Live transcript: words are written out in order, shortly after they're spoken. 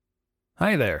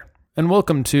Hi there, and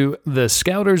welcome to the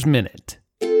Scouters Minute.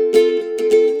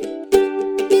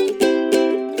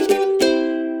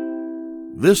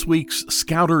 This week's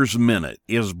Scouters Minute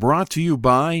is brought to you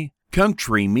by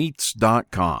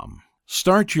CountryMeats.com.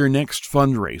 Start your next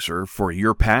fundraiser for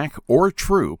your pack or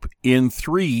troop in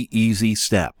 3 easy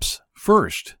steps.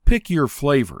 First, pick your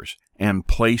flavors and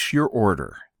place your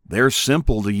order. Their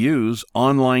simple-to-use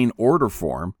online order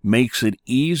form makes it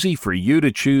easy for you to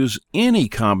choose any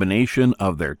combination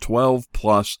of their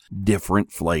 12-plus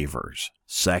different flavors.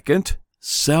 Second,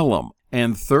 sell them.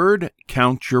 And third,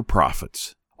 count your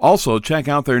profits. Also, check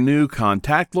out their new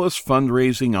contactless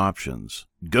fundraising options.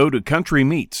 Go to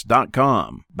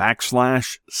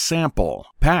countrymeats.com/sample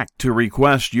pack to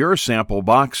request your sample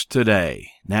box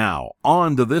today. Now,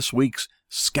 on to this week's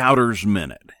Scouters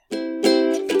Minute.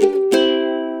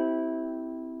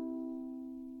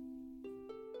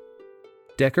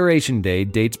 Decoration Day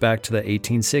dates back to the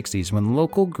 1860s when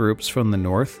local groups from the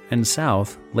North and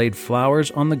South laid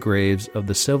flowers on the graves of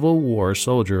the Civil War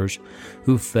soldiers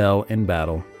who fell in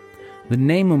battle. The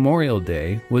name Memorial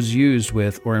Day was used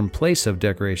with or in place of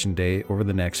Decoration Day over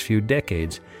the next few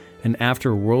decades, and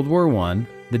after World War I,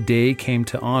 the day came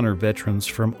to honor veterans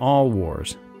from all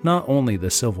wars, not only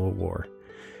the Civil War.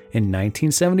 In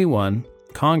 1971,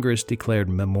 Congress declared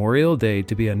Memorial Day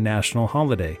to be a national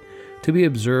holiday, to be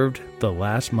observed the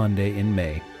last Monday in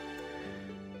May.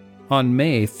 On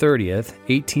May 30th,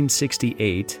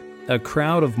 1868, a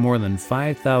crowd of more than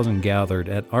 5,000 gathered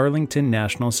at Arlington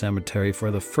National Cemetery for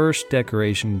the first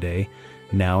Decoration Day,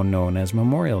 now known as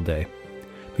Memorial Day.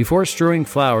 Before strewing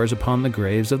flowers upon the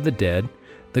graves of the dead,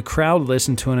 the crowd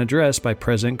listened to an address by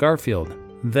President Garfield,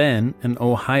 then an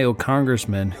Ohio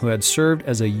congressman who had served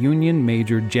as a Union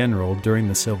Major General during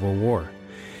the Civil War.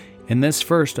 In this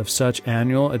first of such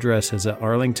annual addresses at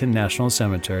Arlington National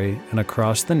Cemetery and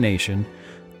across the nation,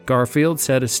 Garfield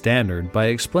set a standard by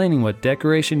explaining what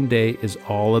Decoration Day is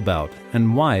all about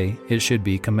and why it should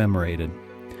be commemorated.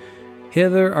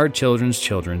 Hither our children's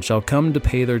children shall come to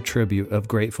pay their tribute of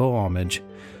grateful homage.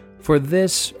 For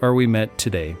this are we met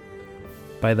today.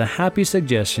 By the happy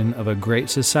suggestion of a great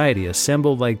society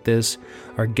assembled like this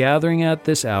are gathering at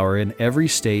this hour in every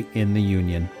state in the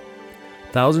Union.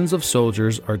 Thousands of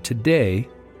soldiers are today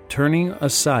turning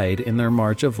aside in their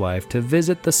march of life to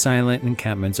visit the silent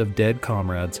encampments of dead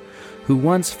comrades who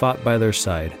once fought by their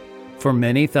side. For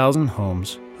many thousand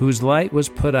homes, whose light was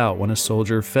put out when a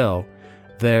soldier fell,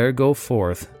 there go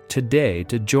forth today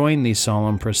to join these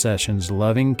solemn processions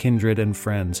loving kindred and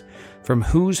friends, from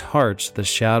whose hearts the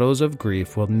shadows of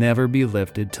grief will never be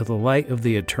lifted till the light of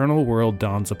the eternal world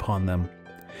dawns upon them.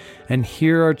 And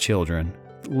here are children,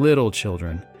 little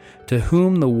children, to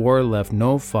whom the war left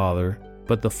no father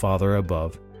but the Father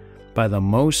above. By the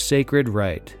most sacred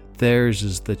right, theirs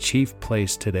is the chief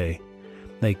place today.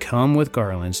 They come with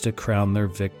garlands to crown their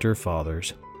victor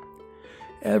fathers.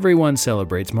 Everyone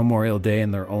celebrates Memorial Day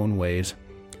in their own ways.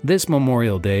 This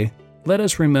Memorial Day, let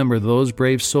us remember those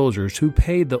brave soldiers who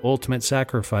paid the ultimate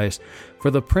sacrifice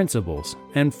for the principles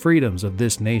and freedoms of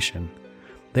this nation.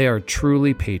 They are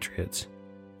truly patriots.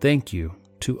 Thank you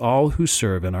to all who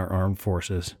serve in our armed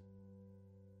forces.